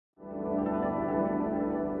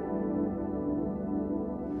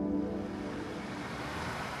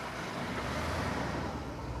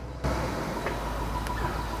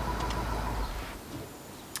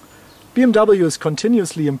BMW is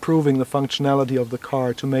continuously improving the functionality of the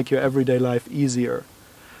car to make your everyday life easier.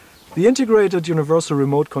 The integrated universal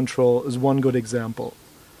remote control is one good example.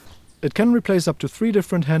 It can replace up to 3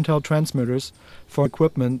 different handheld transmitters for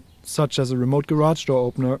equipment such as a remote garage door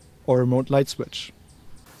opener or remote light switch.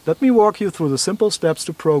 Let me walk you through the simple steps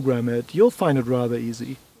to program it. You'll find it rather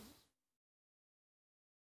easy.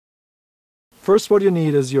 First, what you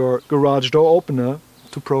need is your garage door opener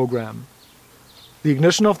to program. The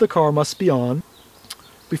ignition of the car must be on.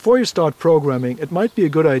 Before you start programming, it might be a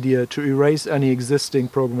good idea to erase any existing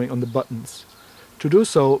programming on the buttons. To do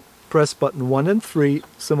so, press button 1 and 3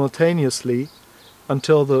 simultaneously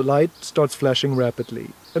until the light starts flashing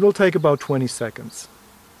rapidly. It will take about 20 seconds.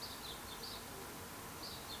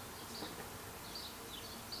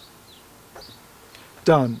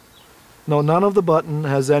 Done. Now none of the button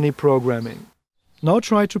has any programming. Now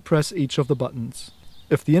try to press each of the buttons.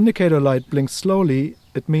 If the indicator light blinks slowly,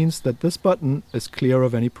 it means that this button is clear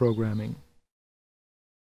of any programming.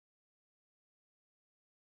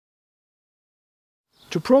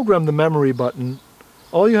 To program the memory button,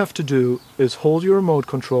 all you have to do is hold your remote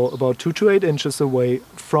control about 2 to 8 inches away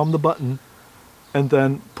from the button and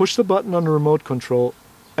then push the button on the remote control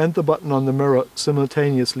and the button on the mirror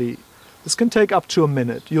simultaneously. This can take up to a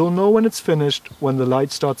minute. You'll know when it's finished when the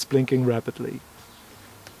light starts blinking rapidly.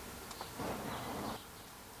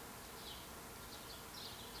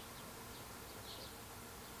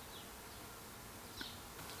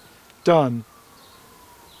 Done.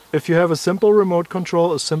 If you have a simple remote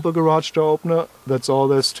control, a simple garage door opener, that's all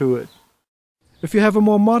there's to it. If you have a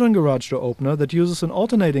more modern garage door opener that uses an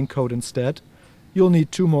alternating code instead, you'll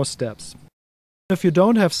need 2 more steps. If you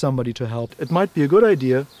don't have somebody to help, it might be a good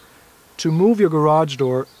idea to move your garage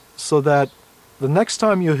door so that the next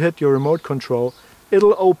time you hit your remote control,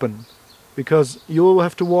 it'll open, because you'll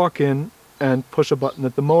have to walk in and push a button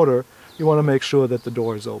at the motor. You want to make sure that the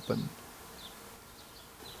door is open.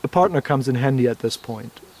 A partner comes in handy at this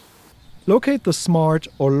point. Locate the Smart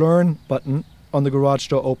or Learn button on the garage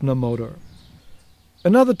door opener motor.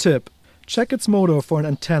 Another tip, check its motor for an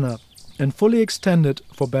antenna and fully extend it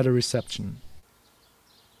for better reception.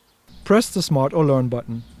 Press the Smart or Learn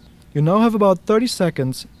button. You now have about 30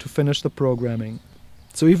 seconds to finish the programming.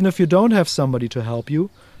 So even if you don't have somebody to help you,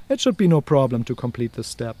 it should be no problem to complete this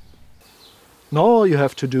step. Now all you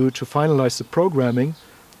have to do to finalize the programming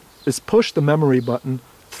is push the memory button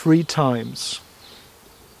 3 times.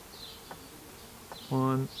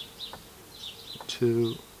 1,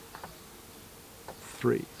 2,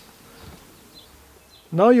 3.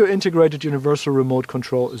 Now your integrated universal remote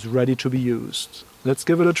control is ready to be used. Let's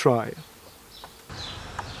give it a try.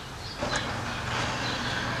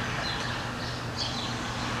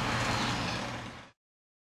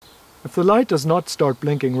 If the light does not start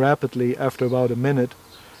blinking rapidly after about a minute,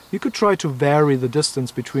 you could try to vary the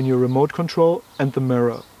distance between your remote control and the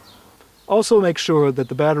mirror. Also make sure that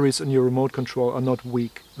the batteries in your remote control are not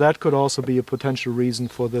weak. That could also be a potential reason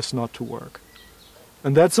for this not to work.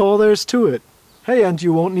 And that's all there is to it. Hey, and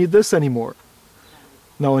you won't need this anymore.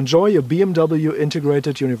 Now enjoy your BMW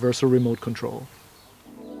integrated universal remote control.